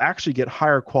rule is you'll actually get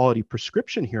higher quality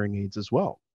prescription hearing aids as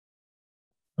well.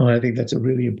 Oh, I think that's a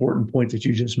really important point that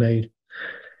you just made.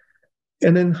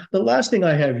 And then the last thing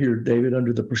I have here, David,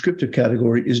 under the prescriptive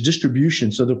category is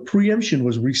distribution. So the preemption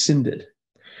was rescinded.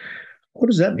 What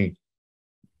does that mean?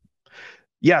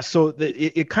 Yeah, so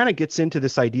it kind of gets into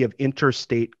this idea of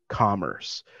interstate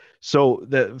commerce. So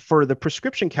for the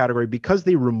prescription category, because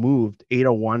they removed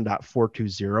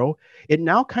 801.420, it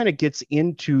now kind of gets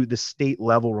into the state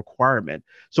level requirement.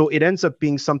 So it ends up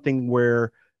being something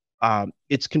where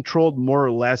it's controlled more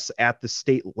or less at the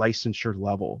state licensure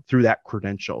level through that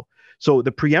credential. So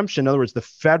the preemption, in other words, the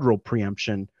federal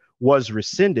preemption was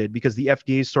rescinded because the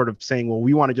FDA is sort of saying, well,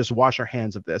 we want to just wash our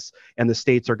hands of this, and the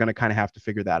states are going to kind of have to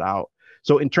figure that out.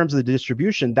 So in terms of the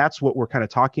distribution, that's what we're kind of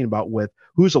talking about with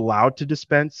who's allowed to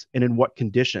dispense and in what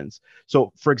conditions.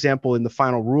 So for example, in the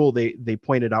final rule, they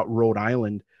pointed out Rhode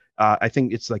Island. I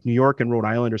think it's like New York and Rhode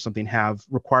Island or something have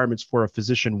requirements for a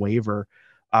physician waiver.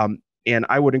 And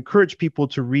I would encourage people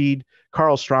to read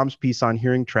Carl Strom's piece on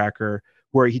Hearing Tracker,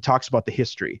 where he talks about the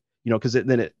history, because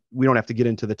we don't have to get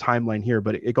into the timeline here,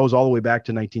 but it goes all the way back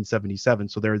to 1977.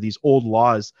 So there are these old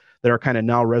laws that are kind of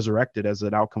now resurrected as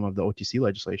an outcome of the OTC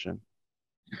legislation.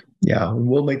 Yeah,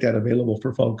 we'll make that available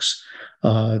for folks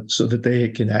so that they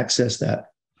can access that.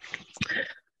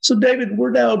 So David,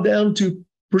 we're now down to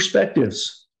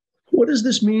perspectives. What does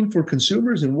this mean for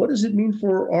consumers, and what does it mean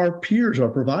for our peers, our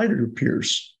provider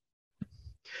peers?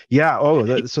 Yeah.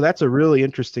 So that's a really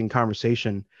interesting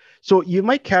conversation. So you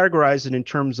might categorize it in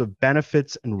terms of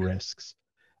benefits and risks.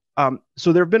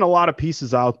 So there have been a lot of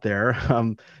pieces out there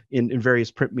in various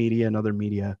print media and other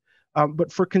media.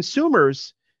 But for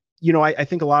consumers, I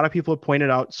think a lot of people have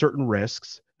pointed out certain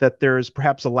risks, that there's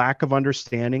perhaps a lack of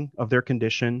understanding of their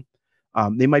condition.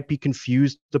 They might be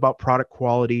confused about product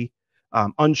quality.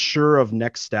 unsure of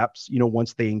next steps,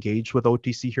 once they engage with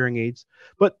OTC hearing aids.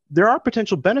 But there are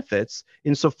potential benefits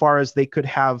insofar as they could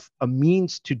have a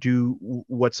means to do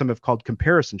what some have called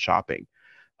comparison shopping.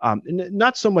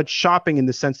 Not so much shopping in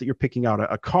the sense that you're picking out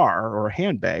a car or a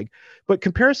handbag, but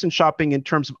comparison shopping in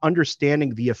terms of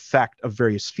understanding the effect of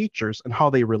various features and how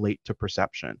they relate to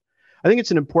perception. I think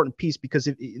it's an important piece because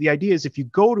the idea is if you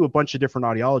go to a bunch of different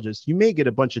audiologists, you may get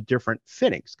a bunch of different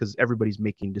fittings because everybody's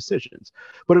making decisions.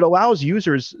 But it allows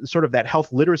users sort of that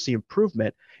health literacy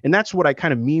improvement. And that's what I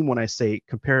kind of mean when I say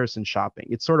comparison shopping.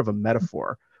 It's sort of a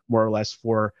metaphor, more or less,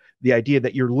 for the idea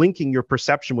that you're linking your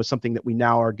perception with something that we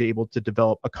now are able to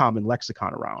develop a common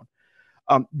lexicon around.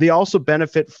 They also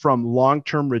benefit from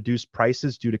long-term reduced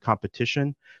prices due to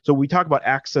competition. So we talk about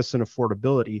access and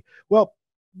affordability. Well,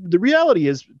 the reality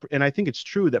is, and I think it's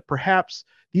true, that perhaps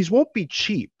these won't be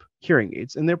cheap hearing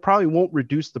aids, and they probably won't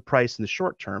reduce the price in the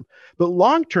short term. But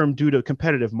long term, due to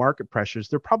competitive market pressures,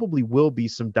 there probably will be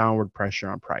some downward pressure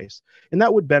on price. And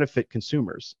that would benefit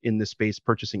consumers in this space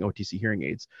purchasing OTC hearing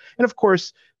aids. And of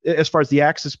course, as far as the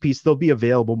access piece, they'll be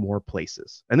available more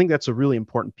places. I think that's a really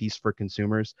important piece for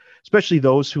consumers, especially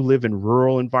those who live in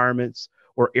rural environments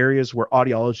or areas where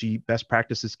audiology best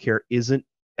practices care isn't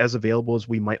as available as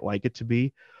we might like it to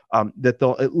be, that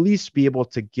they'll at least be able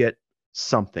to get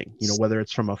something, whether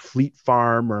it's from a Fleet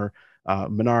Farm or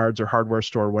Menards or hardware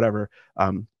store or whatever.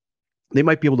 They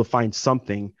might be able to find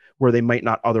something where they might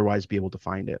not otherwise be able to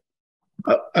find it.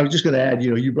 I was just going to add,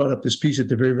 you brought up this piece at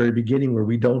the very, very beginning where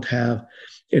we don't have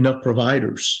enough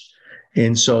providers.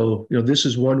 And so, this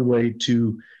is one way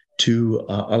to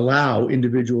allow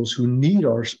individuals who need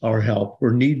our help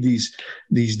or need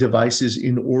these devices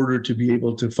in order to be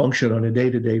able to function on a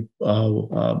day-to-day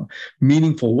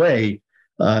meaningful way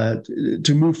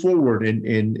to move forward.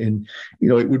 And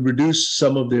it would reduce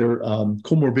some of their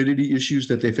comorbidity issues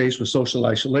that they face with social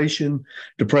isolation,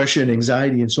 depression,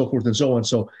 anxiety, and so forth and so on.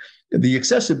 So the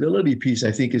accessibility piece,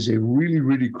 I think, is a really,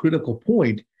 really critical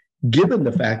point, given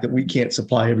the fact that we can't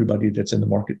supply everybody that's in the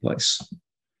marketplace.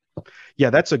 Yeah,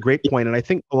 that's a great point. And I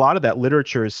think a lot of that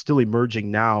literature is still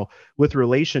emerging now with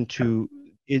relation to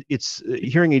its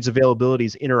hearing aids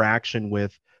availability's interaction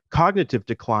with cognitive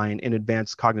decline and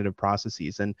advanced cognitive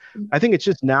processes. And I think it's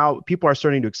just now people are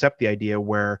starting to accept the idea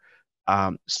where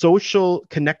social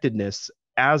connectedness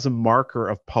as a marker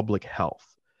of public health.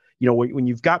 When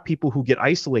you've got people who get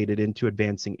isolated into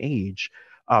advancing age,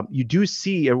 you do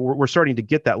see, and we're starting to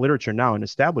get that literature now and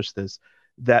establish this,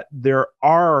 that there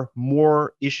are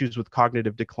more issues with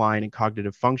cognitive decline and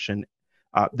cognitive function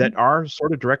that are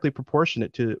sort of directly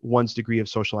proportionate to one's degree of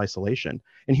social isolation.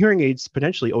 And hearing aids,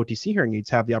 potentially OTC hearing aids,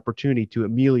 have the opportunity to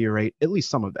ameliorate at least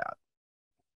some of that.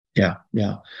 Yeah.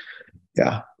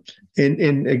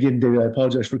 And again, David, I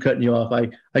apologize for cutting you off.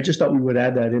 I just thought we would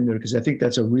add that in there because I think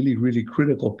that's a really, really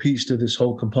critical piece to this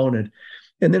whole component.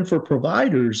 And then for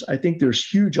providers, I think there's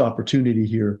huge opportunity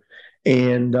here.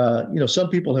 And some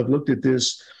people have looked at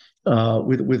this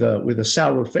with a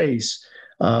sour face,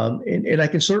 and I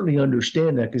can certainly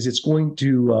understand that because it's going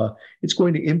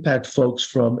to impact folks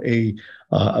from a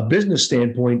business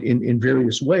standpoint in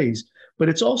various ways. But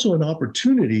it's also an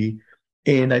opportunity,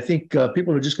 and I think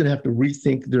people are just going to have to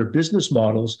rethink their business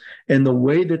models and the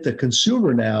way that the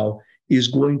consumer now is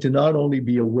going to not only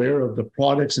be aware of the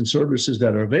products and services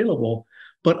that are available,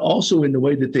 but also in the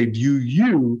way that they view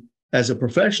you as a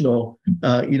professional,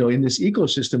 in this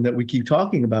ecosystem that we keep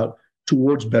talking about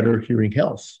towards better hearing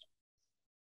health.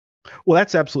 Well,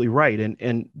 that's absolutely right.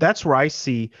 And that's where I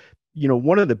see,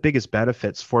 one of the biggest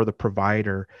benefits for the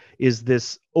provider is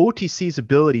this OTC's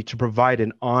ability to provide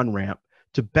an on-ramp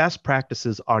to best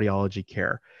practices audiology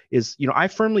care. I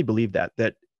firmly believe that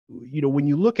when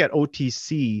you look at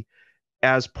OTC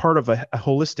as part of a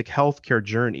holistic healthcare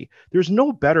journey, there's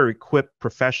no better equipped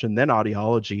profession than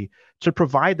audiology to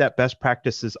provide that best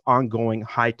practices ongoing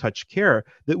high touch care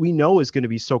that we know is going to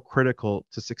be so critical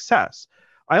to success.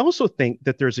 I also think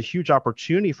that there's a huge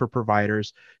opportunity for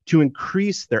providers to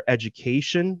increase their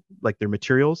education, like their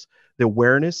materials, the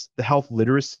awareness, the health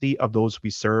literacy of those we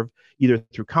serve, either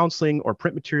through counseling or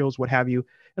print materials, what have you.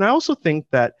 And I also think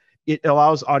that it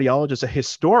allows audiologists a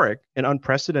historic and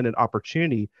unprecedented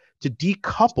opportunity to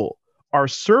decouple our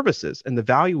services and the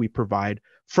value we provide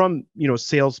from,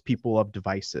 salespeople of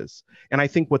devices. And I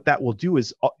think what that will do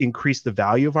is increase the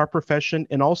value of our profession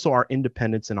and also our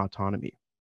independence and autonomy.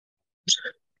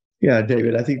 Yeah,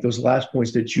 David, I think those last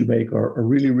points that you make are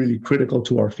really, really critical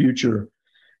to our future.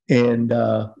 And,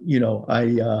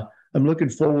 I'm looking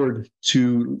forward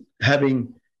to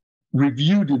having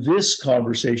reviewed this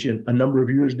conversation a number of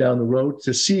years down the road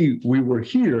to see we were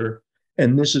here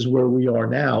and this is where we are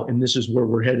now, and this is where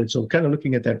we're headed. So kind of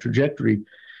looking at that trajectory.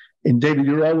 And David,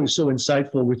 you're always so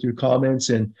insightful with your comments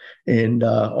and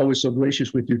always so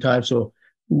gracious with your time. So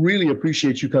really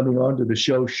appreciate you coming on to the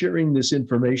show, sharing this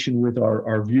information with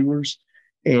our viewers.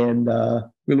 And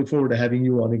we look forward to having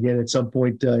you on again at some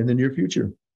point in the near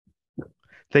future.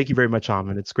 Thank you very much,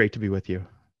 Amin. It's great to be with you.